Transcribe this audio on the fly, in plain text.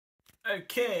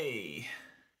Okay.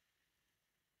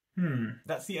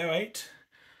 That's the 08.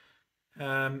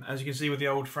 As you can see with the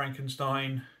old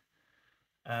Frankenstein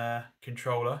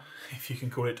controller, if you can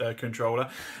call it a controller.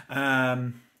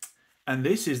 And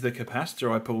this is the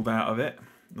capacitor I pulled out of it,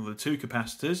 or the two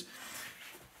capacitors.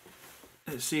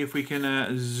 Let's see if we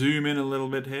can zoom in a little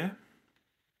bit here.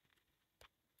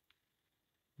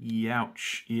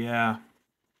 Youch, yeah.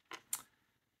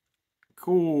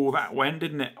 Cool, that went,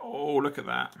 didn't it? Oh, look at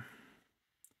that.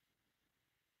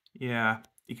 Yeah,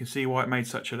 you can see why it made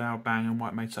such a loud bang and why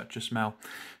it made such a smell.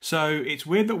 So it's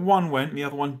weird that one went and the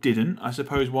other one didn't. I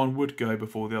suppose one would go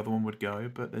before the other one would go,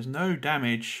 but there's no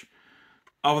damage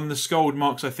other than the scald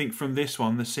marks, I think, from this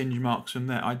one, the singe marks from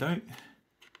there.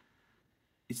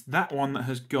 It's that one that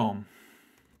has gone.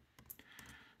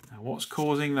 Now, what's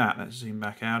causing that? Let's zoom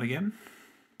back out again.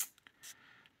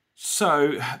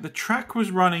 So the track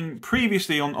was running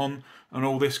previously on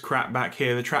all this crap back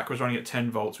here. The track was running at 10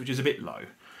 volts, which is a bit low.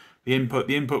 The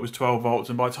input was 12 volts,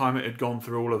 and by the time it had gone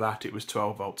through all of that, it was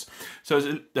 12 volts. So,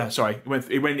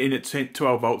 it went in at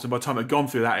 12 volts, and by the time it had gone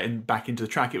through that and back into the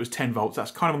track, it was 10 volts.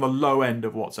 That's kind of on the low end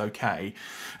of what's okay.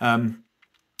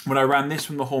 When I ran this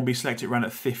from the Hornby Select, it ran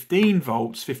at 15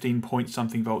 volts, 15 point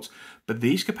something volts. But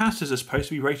these capacitors are supposed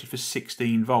to be rated for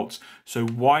 16 volts. So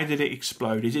why did it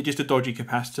explode? Is it just a dodgy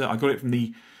capacitor? I got it from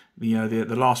the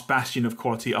last bastion of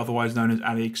quality, otherwise known as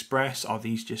AliExpress. Are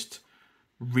these just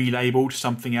relabeled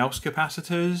something else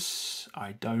capacitors?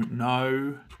 I don't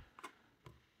know.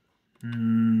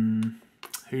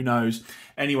 Who knows?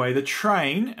 Anyway, the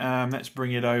train, let's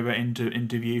bring it over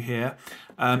into view here.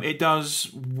 It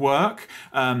does work.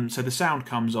 So the sound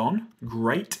comes on.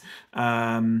 Great.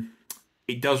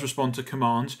 It does respond to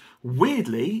commands.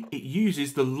 Weirdly, it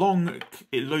uses the long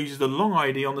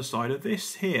ID on the side of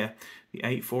this here, the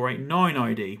 8489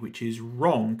 ID, which is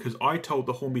wrong because I told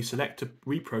the Hornby Select to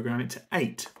reprogram it to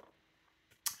 8.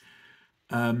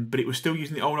 But it was still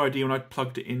using the old ID when I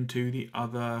plugged it into the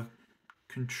other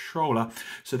controller.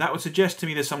 So that would suggest to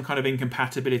me there's some kind of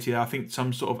incompatibility there. I think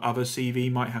some sort of other CV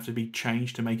might have to be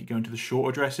changed to make it go into the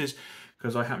short addresses,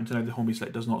 because I happen to know the Hornby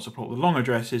Select does not support the long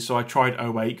addresses. So I tried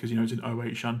 08 because, you know, it's an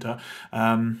 08 shunter.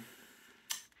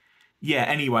 Yeah,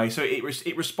 anyway, so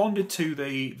it responded to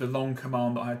the long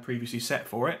command that I had previously set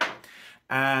for it.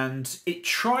 And it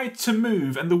tried to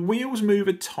move, and the wheels move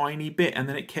a tiny bit, and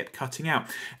then it kept cutting out.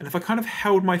 And if I kind of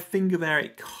held my finger there,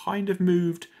 it kind of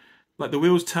moved, like the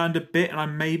wheels turned a bit, and I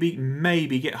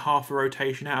maybe get half a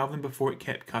rotation out of them before it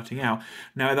kept cutting out.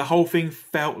 Now, the whole thing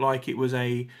felt like it was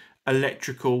a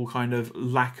electrical kind of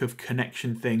lack of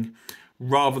connection thing,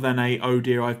 rather than a, oh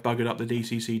dear, I've buggered up the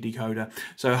DCC decoder.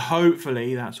 So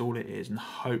hopefully that's all it is, and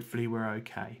hopefully we're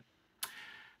okay.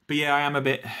 But yeah, I am a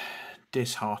bit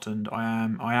disheartened. I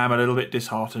am a little bit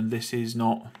disheartened. This is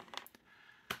not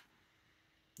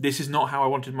how I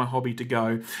wanted my hobby to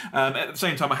go. At the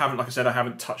same time, like I said, I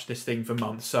haven't touched this thing for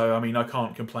months, so I mean, I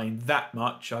can't complain that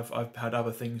much. I've had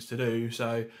other things to do,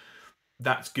 so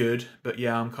that's good. But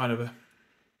yeah, I'm kind of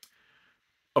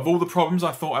of all the problems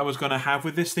I thought I was going to have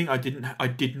with this thing, I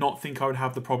did not think I would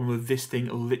have the problem of this thing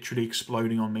literally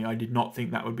exploding on me. I did not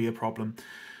think that would be a problem.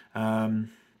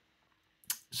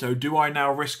 So do I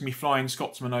now risk me Flying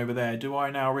Scotsman over there? Do I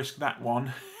now risk that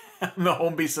one? The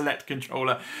Hornby Select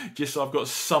controller, just so I've got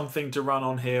something to run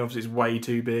on here. Obviously it's way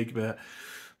too big, but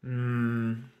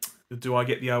do I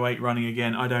get the 08 running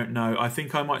again? I don't know. I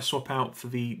think I might swap out for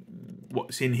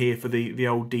what's in here for the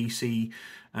old DC,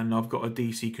 and I've got a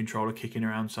DC controller kicking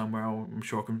around somewhere. I'm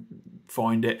sure I can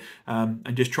find it,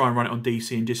 and just try and run it on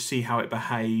DC and just see how it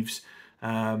behaves.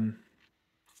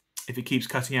 If it keeps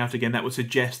cutting out again, that would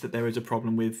suggest that there is a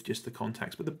problem with just the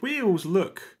contacts. But the wheels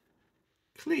look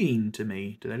clean to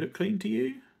me. Do they look clean to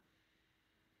you?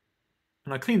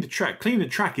 And I cleaned the track. Cleaning the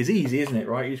track is easy, isn't it?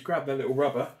 Right? You just grab the little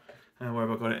rubber. Where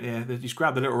have I got it? Yeah, you just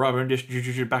grab the little rubber and just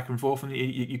back and forth, and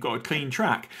you've got a clean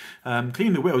track.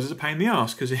 Cleaning the wheels is a pain in the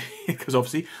arse because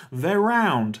obviously they're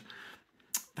round.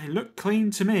 They look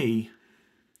clean to me.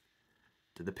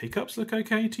 Do the pickups look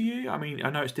okay to you? I mean,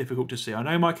 I know it's difficult to see. I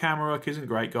know my camera work isn't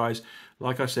great, guys.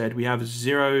 Like I said, we have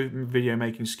zero video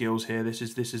making skills here. This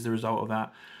is the result of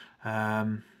that.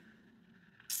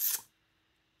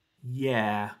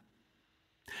 Yeah.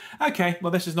 Okay,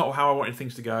 well, this is not how I wanted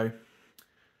things to go.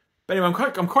 But anyway,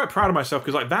 I'm quite proud of myself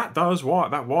because like that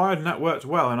wired and that worked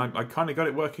well, and I kind of got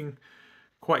it working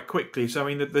quite quickly. So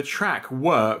I mean, the track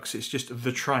works. It's just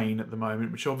the train at the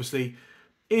moment, which obviously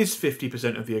is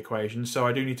 50% of the equation. So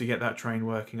I do need to get that train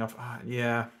working.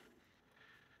 Yeah,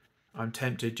 I'm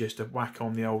tempted just to whack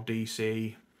on the old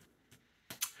DC.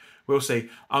 We'll see.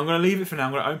 I'm going to leave it for now.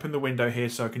 I'm going to open the window here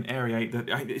so I can aerate.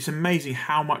 It's amazing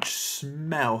how much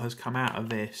smell has come out of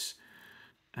this.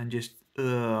 And just,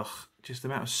 ugh, just the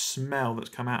amount of smell that's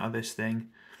come out of this thing.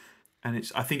 And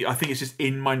I think it's just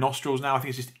in my nostrils now. I think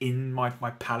it's just in my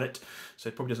palate. So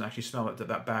it probably doesn't actually smell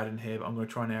that bad in here, but I'm going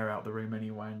to try and air out the room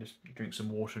anyway and just drink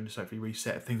some water and just hopefully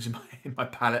reset things in my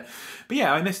palate. But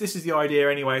yeah, I mean, this is the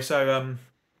idea anyway. So,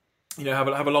 you know,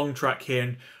 have a long track here,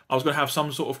 and I was going to have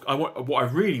some sort of, what I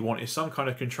really want is some kind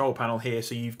of control panel here.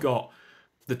 So you've got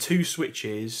the 2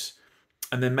 switches,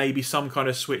 and then maybe some kind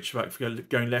of switch like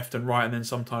going left and right, and then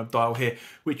some kind of dial here,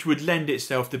 which would lend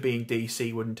itself to being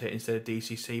DC, wouldn't it, instead of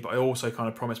DCC? But I also kind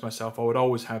of promised myself I would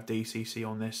always have DCC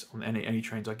on this, on any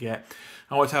trains I get.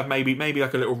 I would have maybe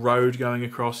like a little road going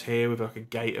across here with like a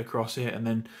gate across it, and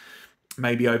then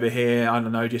maybe over here, I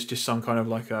don't know, just some kind of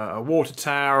like a water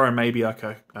tower, and maybe like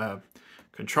a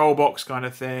control box kind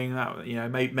of thing. That, you know,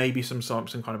 maybe some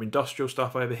kind of industrial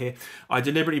stuff over here. I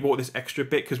deliberately bought this extra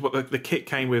bit because what the kit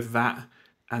came with that.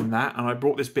 And I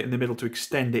brought this bit in the middle to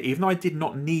extend it. Even though I did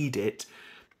not need it,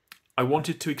 I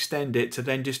wanted to extend it to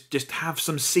then just have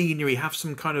some scenery, have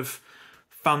some kind of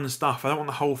fun stuff. I don't want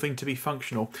the whole thing to be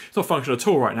functional. It's not functional at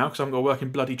all right now because I haven't got a working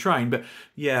bloody train, but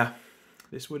yeah,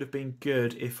 this would have been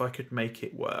good if I could make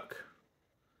it work.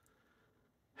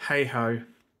 Hey ho.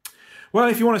 Well,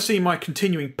 if you want to see my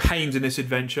continuing pains in this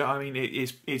adventure, I mean,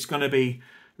 it's going to be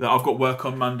that I've got work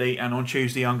on Monday, and on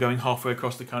Tuesday I'm going halfway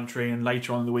across the country, and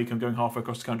later on in the week I'm going halfway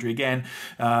across the country again.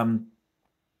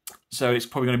 So it's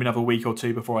probably going to be another week or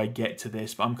 2 before I get to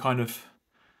this, but I'm kind of...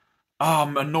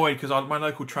 I'm annoyed because my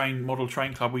local model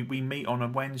train club, we meet on a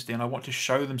Wednesday, and I want to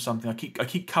show them something. I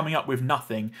keep coming up with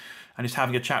nothing and just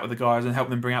having a chat with the guys and help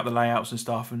them bring out the layouts and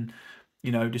stuff, and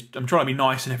you know, just I'm trying to be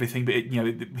nice and everything, but you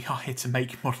know, we are here to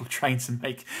make model trains and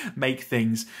make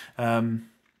things.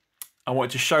 I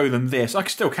wanted to show them this. I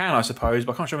still can, I suppose,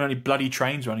 but I can't show them any bloody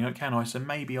trains running on it, can I? So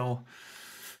maybe I'll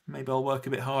work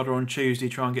a bit harder on Tuesday,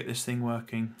 try and get this thing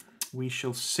working. We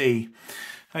shall see.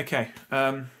 Okay.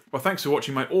 Well, thanks for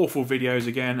watching my awful videos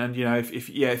again. And you know, if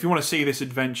you want to see this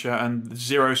adventure and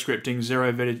zero scripting,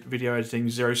 zero video editing,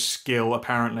 zero skill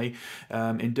apparently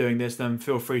in doing this, then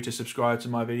feel free to subscribe to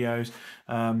my videos.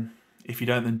 If you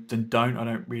don't, then don't. I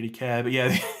don't really care. But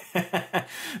yeah,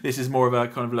 this is more of a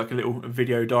kind of like a little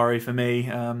video diary for me.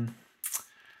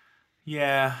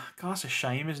 Yeah, God, that's a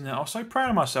shame, isn't it? I was so proud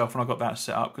of myself when I got that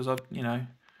set up because I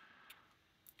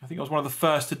think I was one of the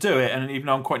first to do it, and even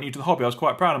though I'm quite new to the hobby, I was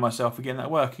quite proud of myself for getting that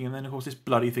working. And then, of course, this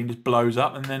bloody thing just blows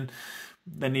up, and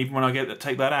then even when I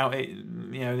take that out,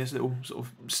 this little sort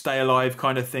of stay alive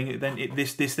kind of thing,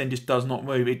 this then just does not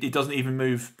move. It doesn't even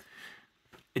move.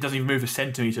 It doesn't even move a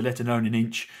centimetre, let alone an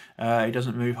inch. It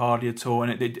doesn't move hardly at all,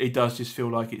 and it does just feel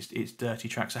like it's dirty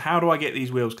track. So how do I get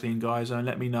these wheels clean, guys?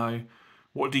 Let me know.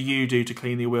 What do you do to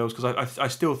clean the wheels? Because I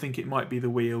still think it might be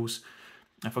the wheels.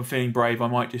 If I'm feeling brave, I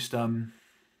might just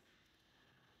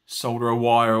solder a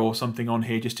wire or something on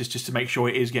here just to make sure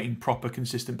it is getting proper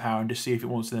consistent power, and just see if it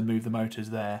wants to then move the motors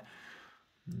there.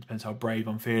 It depends how brave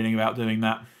I'm feeling about doing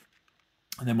that.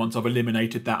 And then once I've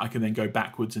eliminated that, I can then go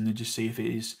backwards and then just see if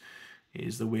it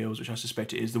is the wheels, which I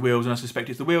suspect it is the wheels, and I suspect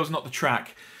it's the wheels, not the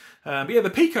track. But yeah, the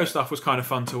Pico stuff was kind of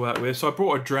fun to work with. So I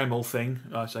brought a Dremel thing.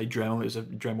 I say Dremel, it was a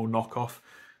Dremel knockoff.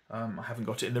 I haven't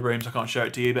got it in the room, so I can't show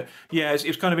it to you. But yeah, it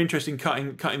was kind of interesting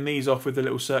cutting these off with the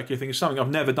little circular thing. It's something I've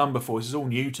never done before. This is all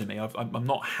new to me. I'm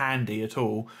not handy at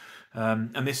all.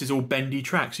 And this is all bendy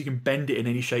track, so you can bend it in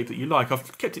any shape that you like.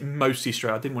 I've kept it mostly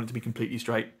straight. I didn't want it to be completely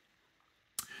straight.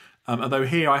 Although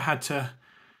here I had to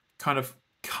kind of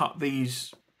cut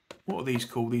these... What are these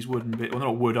called? These wooden bits. Well, they're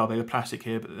not wood, are they? They're plastic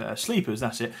here, but sleepers,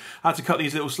 that's it. I had to cut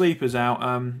these little sleepers out,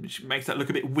 which makes that look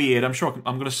a bit weird. I'm sure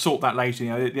I'm going to sort that later. You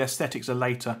know, the aesthetics are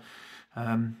later.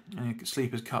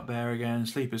 Sleepers cut there again,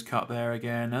 sleepers cut there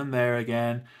again, and there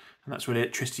again. And that's where the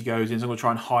electricity goes in. So I'm going to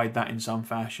try and hide that in some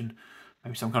fashion.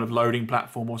 Maybe some kind of loading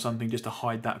platform or something just to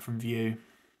hide that from view.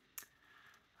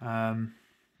 Yeah,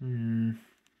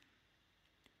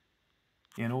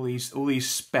 and all these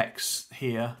specs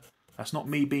here. That's not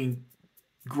me being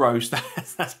gross.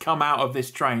 That's come out of this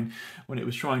train when it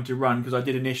was trying to run, because I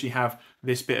did initially have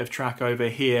this bit of track over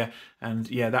here, and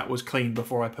yeah, that was cleaned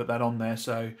before I put that on there.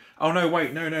 So, oh no,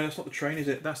 wait, no, that's not the train, is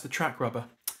it? That's the track rubber.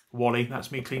 Wally,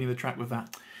 that's me cleaning the track with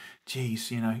that.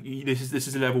 Jeez, you know, this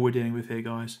is the level we're dealing with here,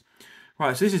 guys.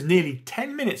 Right, so this is nearly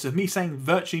 10 minutes of me saying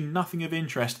virtually nothing of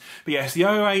interest. But yes, the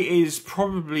OA is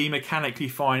probably mechanically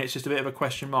fine. It's just a bit of a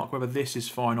question mark whether this is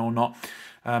fine or not.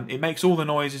 It makes all the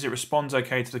noises, it responds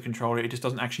okay to the controller, it just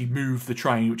doesn't actually move the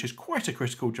train, which is quite a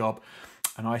critical job.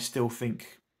 And I still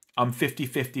think I'm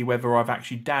 50-50 whether I've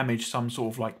actually damaged some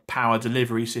sort of like power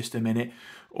delivery system in it,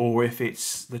 or if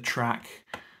it's the track.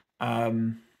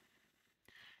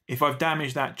 If I've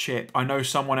damaged that chip, I know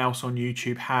someone else on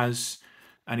YouTube has,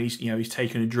 and he's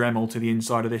taken a Dremel to the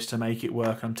inside of this to make it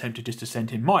work. I'm tempted just to send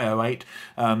him my 08,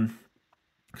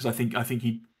 because I think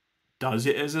he does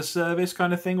it as a service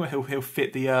kind of thing, where he'll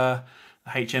fit the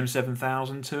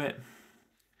HM7000 to it.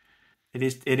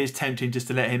 It is tempting just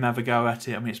to let him have a go at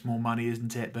it. I mean, it's more money,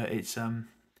 isn't it? But it's then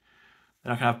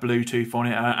I can have Bluetooth on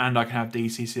it, and I can have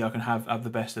DCC. I can have the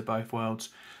best of both worlds.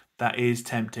 That is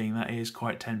tempting. That is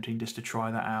quite tempting just to try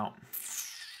that out.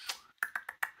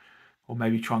 Or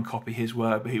maybe try and copy his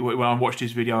work. But when I watched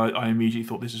his video, I immediately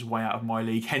thought this is way out of my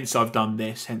league. Hence I've done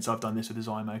this. Hence I've done this with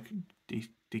the Zymo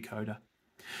decoder.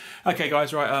 Okay,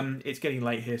 guys, right. It's getting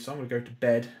late here, so I'm going to go to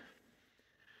bed.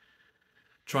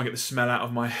 Try and get the smell out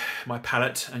of my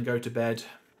palate and go to bed.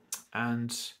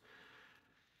 And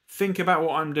think about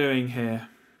what I'm doing here.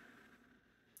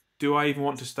 Do I even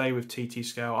want to stay with TT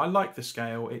scale? I like the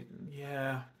scale.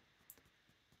 Yeah.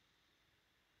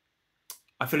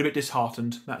 I feel a bit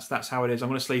disheartened. That's how it is. I'm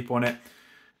going to sleep on it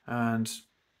and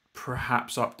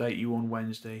perhaps update you on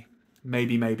Wednesday.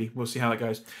 Maybe. We'll see how that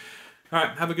goes. All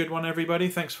right, have a good one, everybody.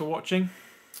 Thanks for watching.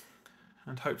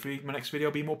 And hopefully my next video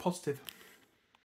will be more positive.